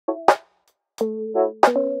Alright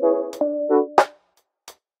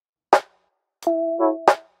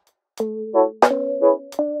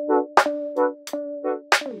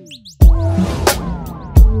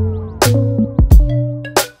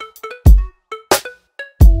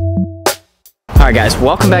guys,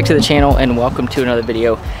 welcome back to the channel and welcome to another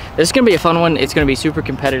video. This is going to be a fun one. It's going to be super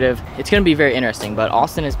competitive. It's going to be very interesting, but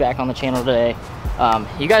Austin is back on the channel today.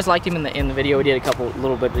 You guys liked him in the video we did a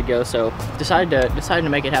little bit ago, so decided to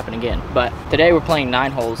make it happen again. But today we're playing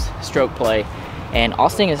 9 holes stroke play, and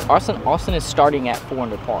Austin is starting at 4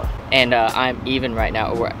 under par, and I'm even right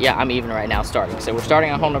now. I'm even right now starting. So we're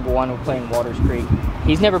starting on hole number 1. We're playing Waters Creek.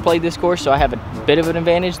 He's never played this course, so I have a bit of an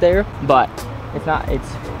advantage there, but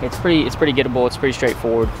it's pretty gettable. It's pretty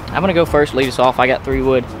straightforward. I'm gonna go first, lead us off. I got 3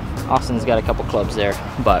 wood. Austin's got a couple clubs there,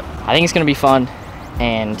 but I think it's gonna be fun,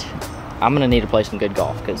 and I'm gonna need to play some good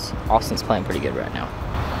golf because Austin's playing pretty good right now.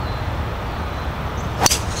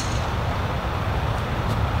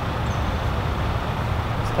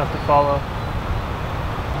 It's tough to follow.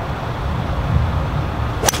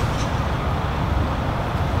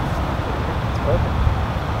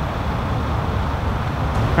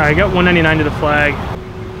 All right, I got 199 to the flag.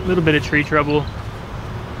 A little bit of tree trouble,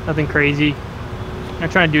 nothing crazy.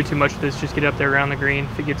 Not trying to do too much with this, just get up there around the green.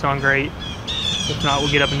 If it gets on, great. If not, we'll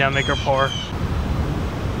get up and down, make our par.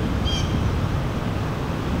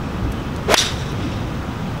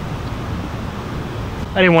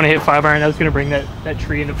 I didn't want to hit 5-iron. I was going to bring that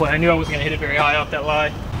tree into play. I knew I wasn't going to hit it very high off that lie.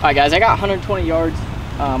 All right, guys, I got 120 yards.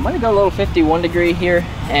 I'm going to go a little 51 degree here,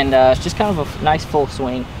 and it's just kind of a nice full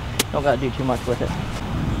swing. Don't got to do too much with it.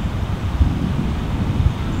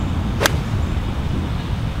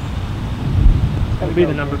 That'll be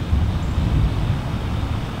the number.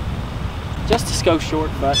 Just to go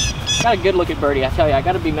short, but got a good look at birdie. I tell you, I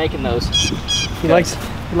got to be making those. He likes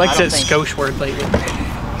that skosh word lately.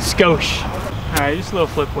 Skosh. All right, just a little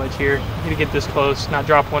flip wedge here. Need to get this close, not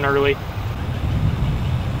drop one early.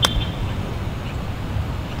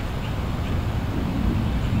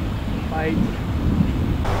 Fight.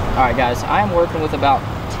 All right, guys, I am working with about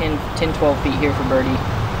 10-12 feet here for birdie.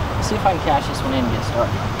 Let's see if I can catch this one in and get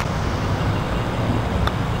started.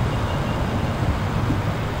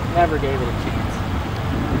 Never gave it a chance.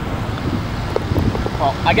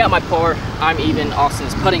 Well, I got my par. I'm even.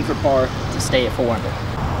 Austin's putting for par to stay at 4 under.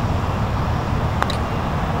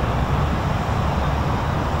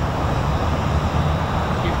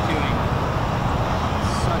 Give it to him.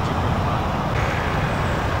 Such a good putt.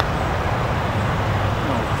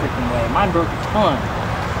 No freaking way. Mine broke a ton.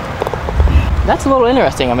 That's a little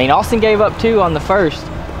interesting. I mean, Austin gave up 2 on the first.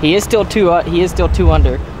 He is still 2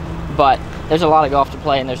 under, but there's a lot of golf to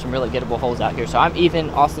play, and there's some really gettable holes out here. So I'm even.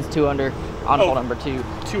 Austin's 2 under on hole number 2.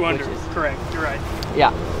 2 under, correct. You're right.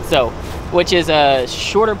 Yeah. So, which is a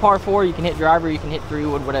shorter par 4. You can hit driver, you can hit 3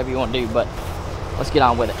 wood, whatever you want to do. But let's get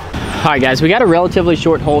on with it. All right, guys. We got a relatively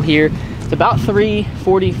short hole here. It's about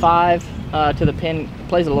 345 to the pin. It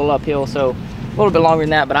plays a little uphill, so a little bit longer than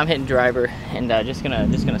that. But I'm hitting driver, and just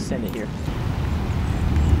gonna send it here.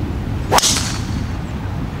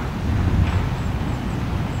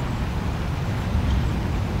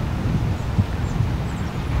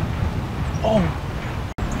 Oh.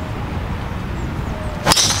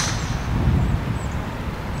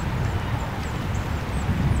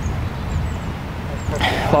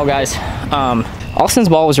 Well, guys, Austin's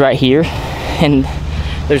ball was right here, and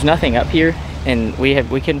there's nothing up here, and we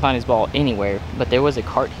couldn't find his ball anywhere. But there was a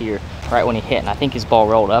cart here right when he hit, and I think his ball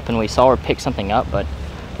rolled up, and we saw her pick something up, but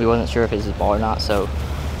we wasn't sure if it was his ball or not. So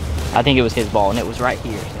I think it was his ball, and it was right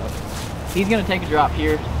here. So he's gonna take a drop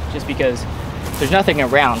here, just because there's nothing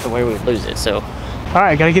around to where we would lose it. So, all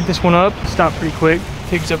right, gotta get this one up. Stop pretty quick.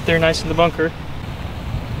 Pig's up there nice in the bunker.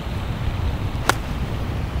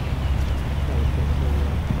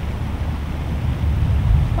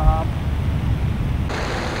 Stop.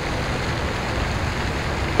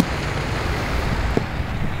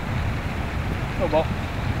 Go ball.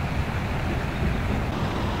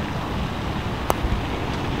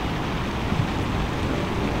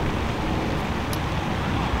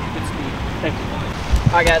 Thank you.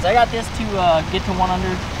 All right, guys, I got this to get to 1 under,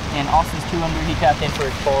 and Austin's 2 under. He tapped in for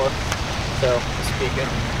his par, so this should be good.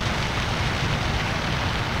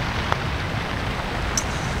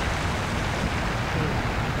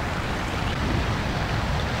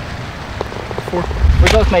 We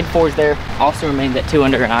both made 4s there. Austin remains at 2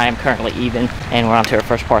 under, and I am currently even, and we're on to our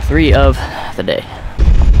first par 3 of the day.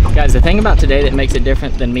 Guys, the thing about today that makes it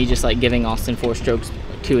different than me just like giving Austin 4 strokes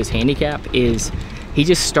to his handicap is he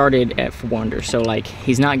just started at 4 under, so like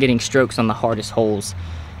he's not getting strokes on the hardest holes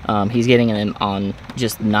He's getting it on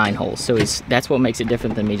just 9 holes. So that's what makes it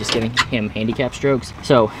different than me just giving him handicap strokes.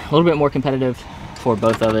 So a little bit more competitive for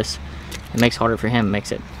both of us. It makes it harder for him,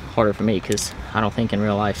 makes it harder for me, because I don't think in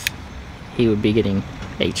real life he would be getting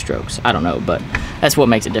 8 strokes. I don't know, but that's what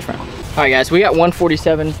makes it different. All right, guys, we got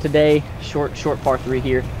 147 today, short par 3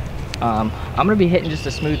 here. I'm gonna be hitting just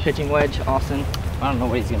a smooth pitching wedge. Austin, I don't know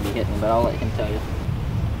what he's gonna be hitting, but I'll let him tell you.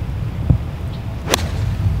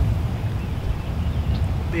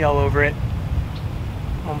 Be all over it.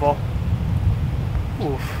 On ball.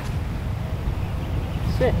 Oof.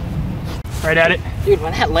 Sit. Right at it. Dude,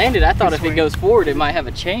 when that landed, I thought if it goes forward, it might have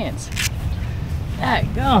a chance.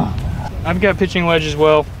 That go. I've got pitching wedge as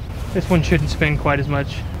well. This one shouldn't spin quite as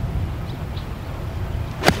much.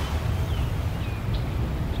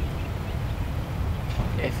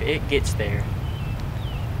 If it gets there.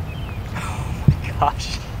 Oh my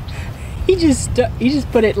gosh. He just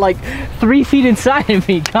put it like 3 feet inside of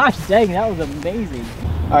me. Gosh dang, that was amazing.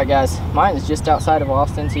 All right, guys, mine is just outside of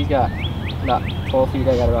Austin's. He's got about 12 feet.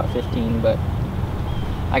 I got about 15, but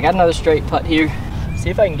I got another straight putt here. See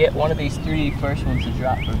if I can get one of these 3 first ones to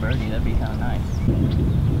drop for birdie. That'd be kind of nice.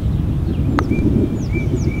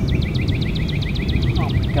 Oh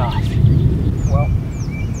my gosh. Well.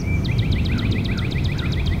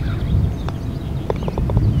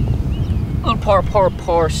 Little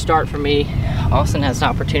par start for me. Austin has an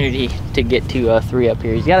opportunity to get to 3 up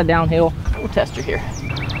here. He's got a downhill. We'll test her here.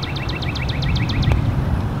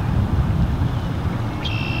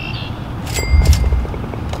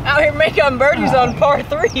 Out here making birdies on par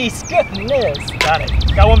 3s. Goodness. Got it.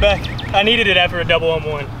 Got one back. I needed it after a double on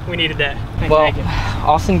 1. We needed that. Well,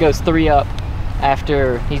 Austin goes 3 up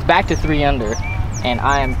after he's back to 3 under, and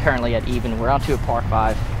I am currently at even. We're on to a par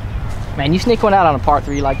 5. Man, you sneak one out on a par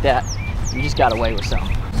 3 like that, you just got away with some.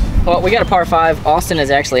 Well, we got a par 5. Austin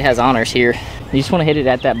actually has honors here. You just want to hit it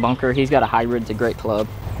at that bunker. He's got a hybrid. It's a great club.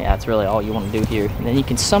 Yeah, that's really all you want to do here. And then you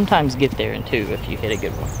can sometimes get there in 2 if you hit a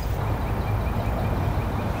good one.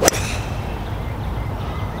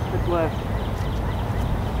 Good left.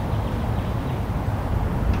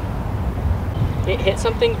 It hit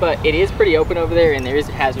something, but it is pretty open over there, and there is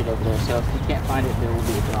a hazard over there. So if you can't find it, there will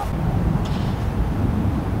be a drop.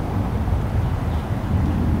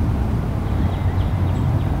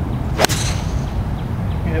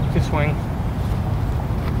 Yep, good swing.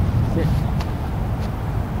 Sit.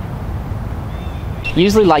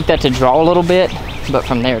 Usually like that to draw a little bit, but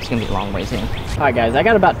from there it's gonna be a long ways in. All right, guys, I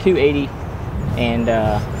got about 280, and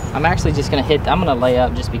I'm actually just gonna I'm gonna lay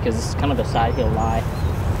up just because it's kind of a side hill lie.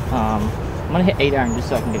 I'm gonna hit 8 iron just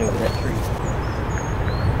so I can get over that tree.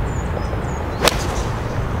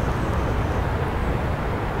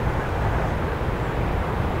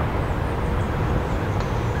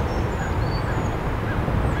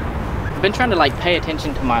 I've been trying to like pay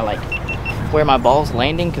attention to my where my ball's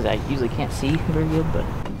landing, because I usually can't see very good, but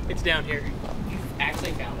It's down here. you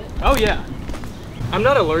actually found it? Oh yeah. I'm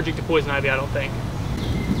not allergic to poison ivy, I don't think.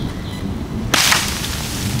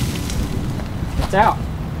 It's out.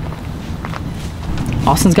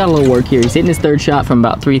 Austin's got a little work here. He's hitting his 3rd shot from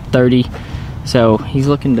about 330, so he's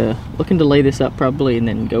looking to lay this up probably and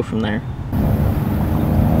then go from there.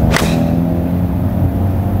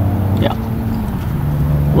 Yeah.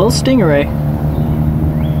 Little stingray.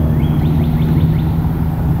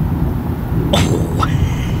 Oh.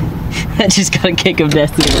 That just got a kick of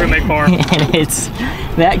destiny. We're gonna make par. And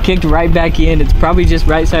that kicked right back in. It's probably just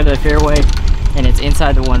right side of the fairway, and it's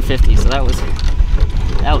inside the 150. So that was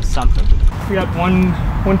something. We got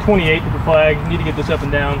 128 to the flag. Need to get this up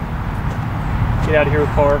and down. Get out of here with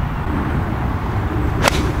par.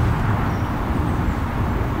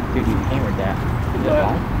 Dude, you hammered that. Is that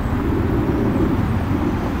long?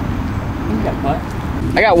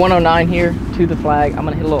 I got 109 here to the flag. I'm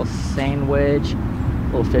gonna hit a little sand wedge, a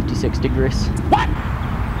little 56 degrees. What?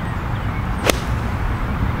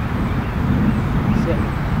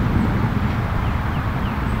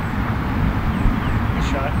 Good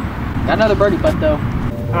shot. Got another birdie putt though.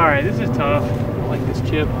 All right, this is tough. I like this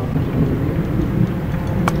chip.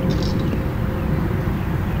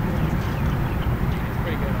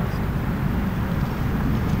 Pretty good.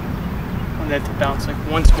 I wanted that to bounce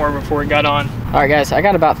like once more before it got on. All right, guys, I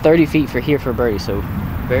got about 30 feet for here for birdie, so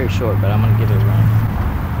very short, but I'm gonna give it a run.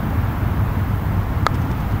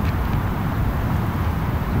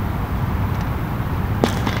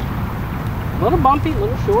 A little bumpy, a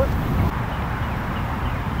little short.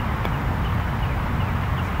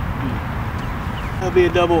 That'll be a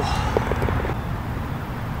double.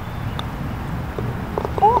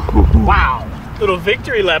 Oh, wow. Little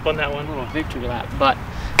victory lap on that one. Little victory lap, but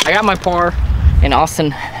I got my par, and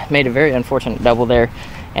Austin made a very unfortunate double there,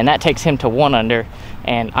 and that takes him to 1 under,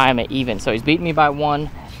 and I'm at even. So he's beating me by 1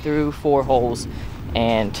 through 4 holes,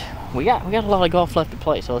 and we got a lot of golf left to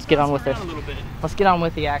play. So let's get on with it. Let's get on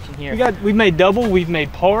with the action here. We've made double, we've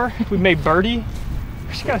made par, we've made birdie.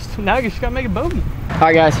 Now you just gotta make a bogey. All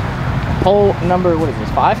right, guys. Hole number, what is this,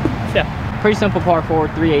 5? Yeah. Pretty simple par 4,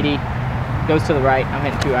 380. Goes to the right. I'm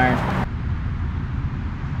hitting 2 iron.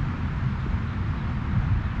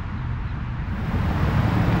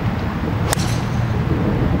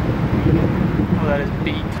 Oh, that is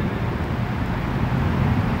beat.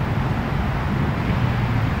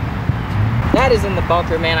 That is in the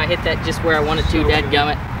bunker, man. I hit that just where I wanted to,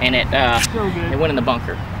 dadgummit, and it went in the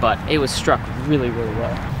bunker, but it was struck really, really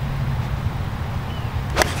well.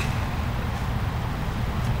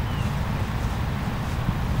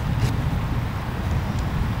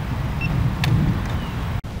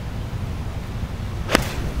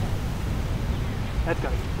 That's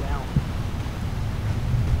gotta get down.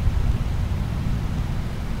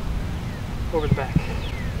 Over the back.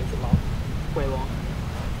 It's long. Way long.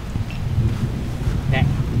 Dang.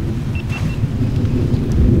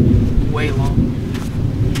 Way long.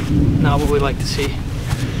 Not what we like to see.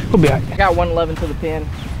 We'll be all right. I got 111 to the pin.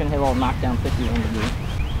 Just gonna hit a little knockdown 51 degree.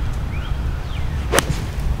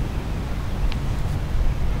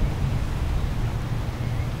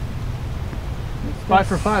 5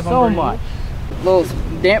 for 5 on so birdie. much. Little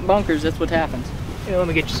damp bunkers, that's what happens. Yeah, let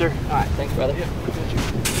me get you, sir. All right, thanks, brother. Yeah, got you.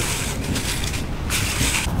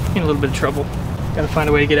 In a little bit of trouble. Gotta find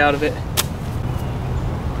a way to get out of it.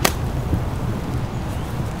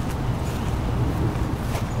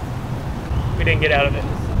 We didn't get out of it.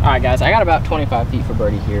 All right, guys, I got about 25 feet for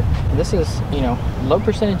birdie here. And this is, you know, low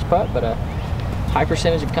percentage putt, but a high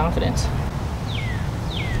percentage of confidence.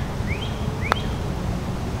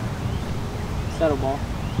 Settle ball.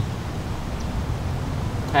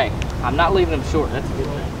 Hey, I'm not leaving him short. That's a good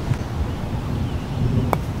thing.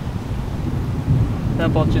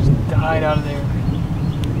 That ball just died out of there.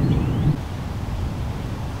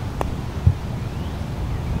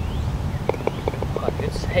 Oh,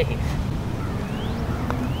 good save.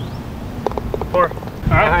 4. All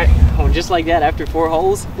right. Well, just like that, after 4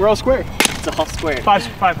 holes, We're all square. it's all square.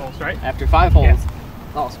 5 holes, right? After 5 holes, Yeah.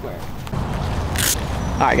 it's all square.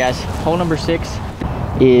 All right, guys, hole number 6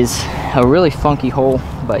 is a really funky hole,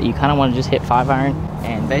 but you kind of want to just hit 5 iron,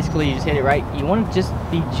 and basically you just hit it right. You want to just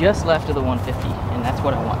be just left of the 150, and that's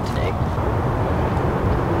what I want today.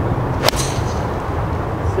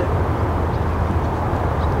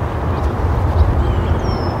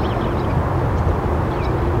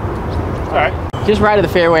 All right. Just right of the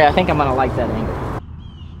fairway. I think I'm gonna like that angle.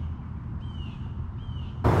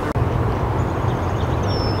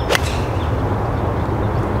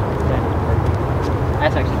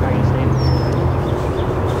 That's actually probably gonna stay.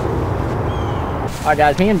 All right,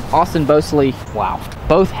 guys, me and Austin Bosley, wow,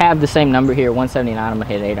 both have the same number here, 179. I'm gonna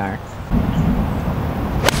hit 8 iron.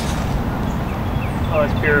 Oh,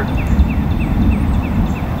 it's pure.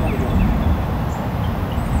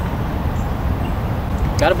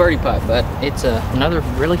 Got a birdie putt, but it's another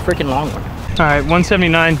really freaking long one. All right,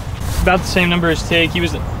 179. About the same number as Take. He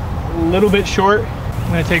was a little bit short. I'm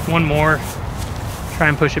gonna take one more. Try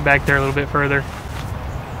and push it back there a little bit further.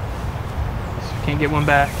 Can't get one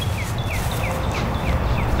back.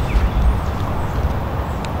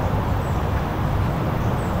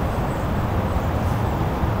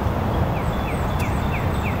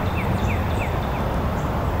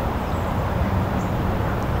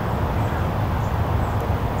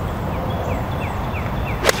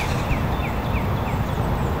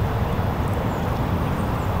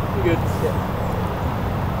 Good. Yeah.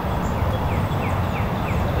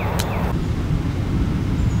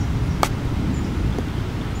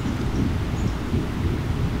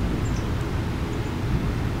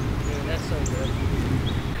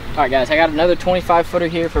 All right, guys, I got another 25 footer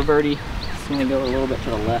here for birdie. It's gonna go a little bit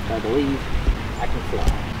to the left, I believe. I can fly.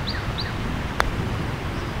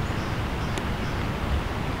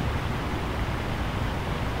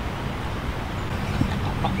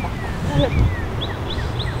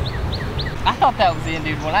 I thought that was in,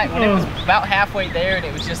 dude. When it was about halfway there and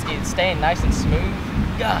it was staying nice and smooth.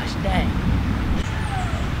 Gosh dang.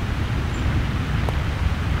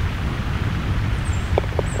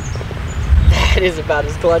 That is about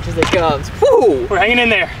as clutch as it comes. Woo! We're hanging in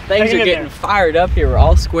there. Things are getting fired up here. We're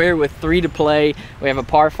all square with 3 to play. We have a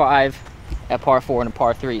par 5, a par 4, and a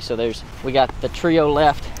par 3. So we got the trio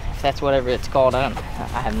left, if that's whatever it's called. I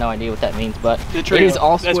have no idea what that means, but it is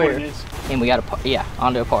all square. That's what it is. And we got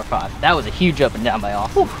onto a par 5. That was a huge up and down by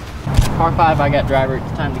Austin. Par 5, I got driver.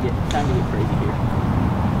 It's time to get crazy here.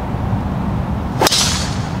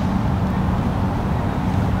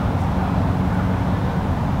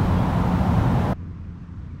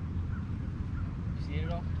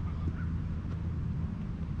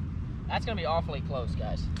 That's gonna be awfully close,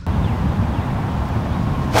 guys.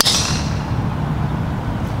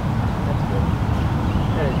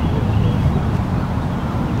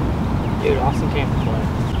 Dude, Austin came for play.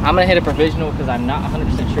 I'm gonna hit a provisional because I'm not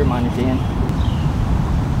 100% sure mine is in.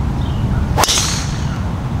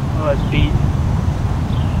 Oh, that's beat.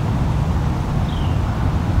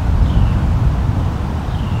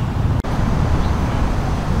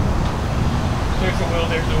 There's the will,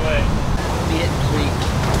 there's the way. Beat it, sweet.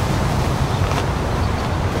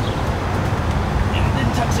 And it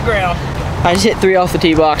didn't touch the ground. I just hit 3 off the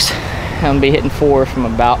tee box. I'm gonna be hitting 4 from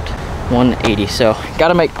about 180, so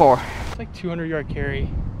gotta make par. It's like 200-yard carry.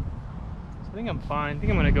 So I think I'm fine. I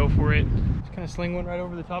think I'm gonna go for it. Just kind of sling one right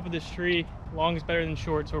over the top of this tree. Long is better than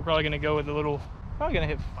short, so we're probably gonna go with a little, probably gonna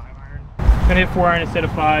hit 5 iron. Gonna hit 4 iron instead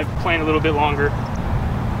of 5, playing a little bit longer.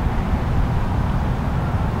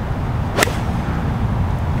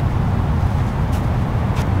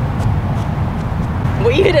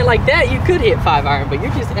 Well, you hit it like that, you could hit 5 iron, but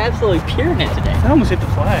you're just absolutely puring it today. I almost hit the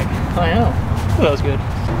flag. I know. Oh, that was good.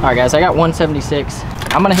 All right, guys, I got 176.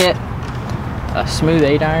 I'm gonna hit a smooth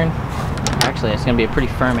 8 iron. Actually, it's gonna be a pretty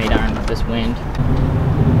firm 8 iron with this wind.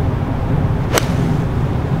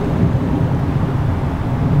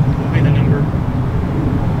 That'll be the number.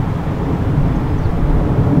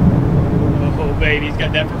 Oh, baby, he's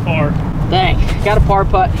got that for par. Dang, got a par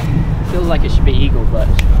putt. Feels like it should be eagle, but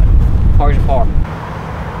par's a par.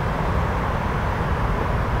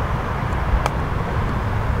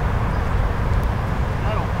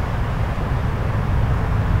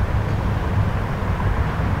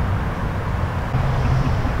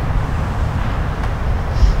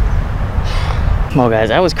 Well, guys,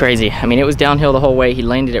 that was crazy. I mean, it was downhill the whole way. He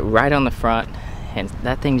landed it right on the front, and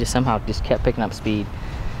that thing just somehow just kept picking up speed.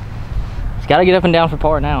 He's got to get up and down for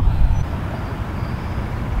par now.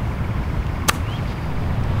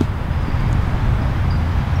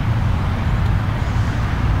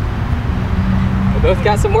 We both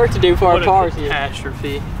got some work to do for our pars here.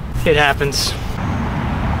 Catastrophe. It happens.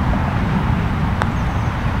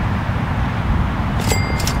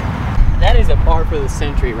 That is a par for the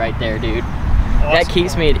century right there, dude. Awesome. That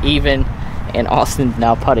keeps me at even, and Austin's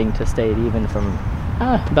now putting to stay at even from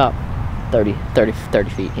about 30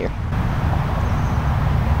 feet here.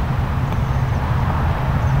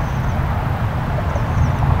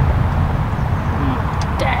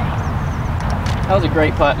 Dang. That was a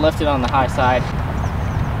great putt, left it on the high side.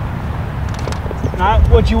 Not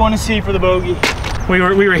what you want to see for the bogey. We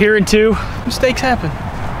were here in 2. Mistakes happen.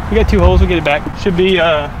 We got 2 holes, we'll get it back. Should be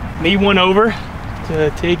me 1 over to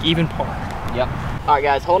take even par. Yep. All right,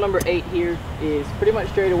 guys, hole number 8 here is pretty much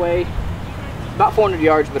straight away, about 400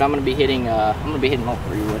 yards, but I'm gonna be hitting all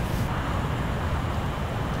 3 wood.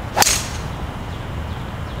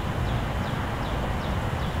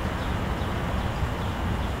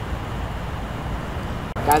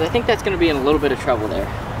 Guys, I think that's gonna be in a little bit of trouble there.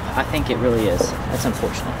 I think it really is. That's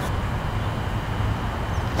unfortunate.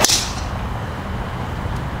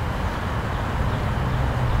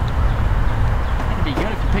 It'd be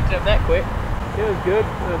good if you picked it up that quick. Yeah, it was good.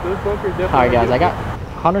 Those bunkers definitely. All right, guys, I got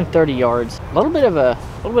 130 yards. A little bit of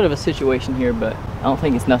a situation here, but I don't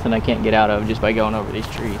think it's nothing I can't get out of just by going over these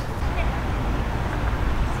trees.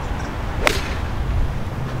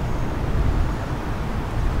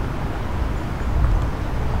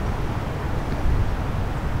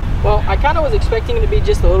 Well, I kind of was expecting it to be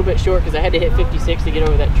just a little bit short because I had to hit 56 to get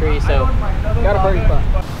over that tree, so got a birdie putt.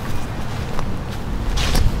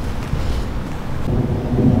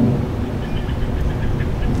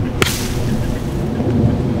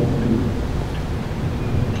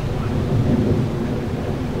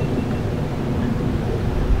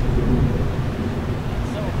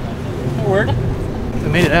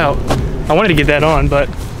 I made it out. I wanted to get that on, but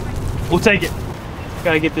we'll take it.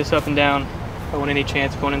 Got to get this up and down if I want any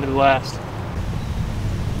chance going into the last.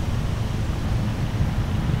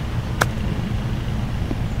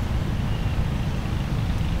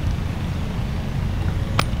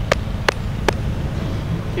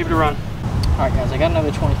 Give it a run. All right, guys, I got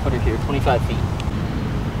another 20-footer here, 25 feet.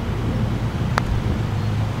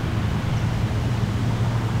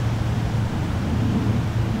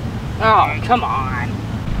 Oh, come on.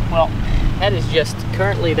 Well, that is just,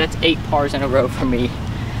 currently that's 8 pars in a row for me.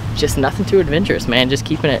 Just nothing too adventurous, man. Just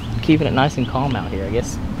keeping it nice and calm out here. I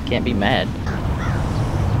guess can't be mad.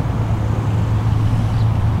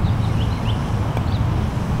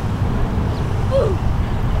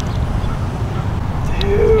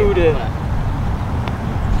 Dude.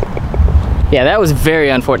 Yeah, that was very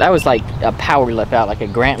unfortunate. That was like a power lip out, like a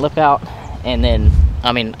Grant lip out. And then,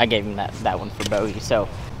 I mean, I gave him that one for bogey. So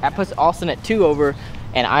that puts Austin at 2 over.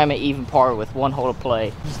 and I'm at even par with 1 hole to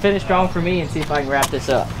play. Just finish strong for me and see if I can wrap this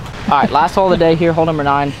up. All right, last hole of the day here, hole number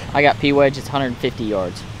 9. I got P wedge, it's 150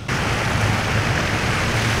 yards.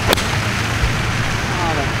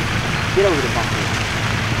 Get over the bunker.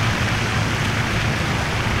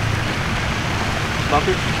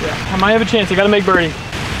 Bunker? Yeah. I might have a chance. I gotta make birdie.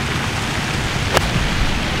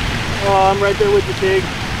 Oh, I'm right there with the pig.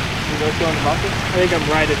 You go still in the bunker? I think I'm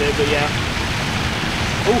right at it, but yeah.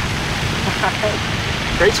 Oh,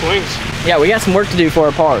 great swings. Yeah, we got some work to do for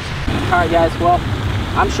our pars. All right, guys. Well,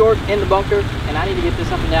 I'm short in the bunker, and I need to get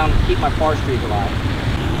this up and down and keep my par streak alive.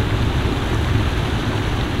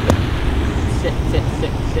 Sit, sit,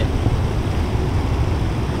 sit, sit.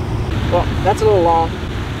 Well, that's a little long.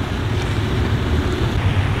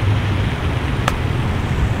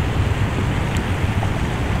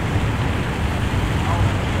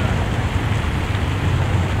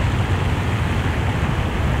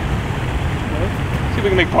 See if we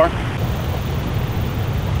can make par.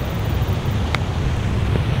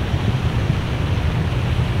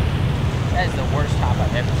 That is the worst top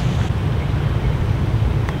I've ever seen.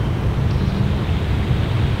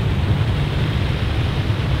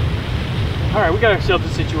 All right, we got ourselves a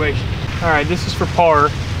situation. All right, this is for par.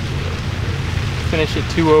 Finish it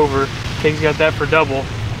 2 over. Pig's got that for double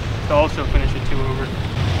to also finish it 2 over.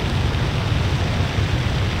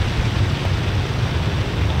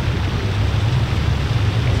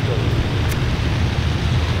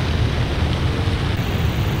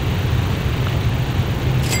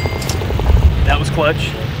 That was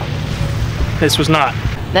clutch. This was not.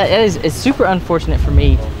 It's super unfortunate for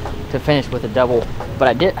me to finish with a double,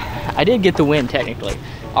 but I did get the win technically.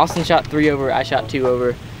 Austin shot 3 over, I shot 2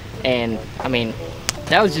 over, and I mean,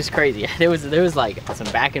 that was just crazy. There was like some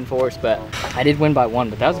back and forth, but I did win by 1.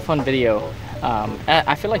 But that was a fun video.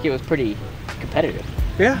 I feel like it was pretty competitive.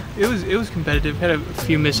 Yeah, it was competitive. Had a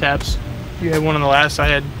few mishaps. You had one on the last. I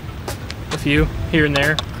had a few here and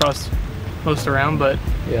there across most around, but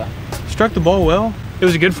yeah, struck the ball well. It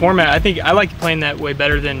was a good format. I think I like playing that way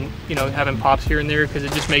better than, you know, having pops here and there, because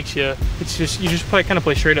it just makes you. It's just you just kind of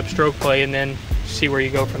play straight up stroke play and then see where you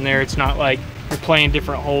go from there. It's not like you're playing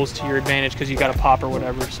different holes to your advantage because you got a pop or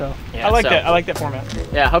whatever. So yeah, I like that. I like that format.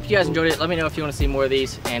 Yeah, I hope you guys enjoyed it. Let me know if you want to see more of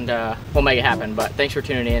these, and we'll make it happen. But thanks for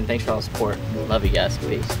tuning in. Thanks for all the support. Love you guys.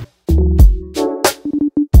 Peace.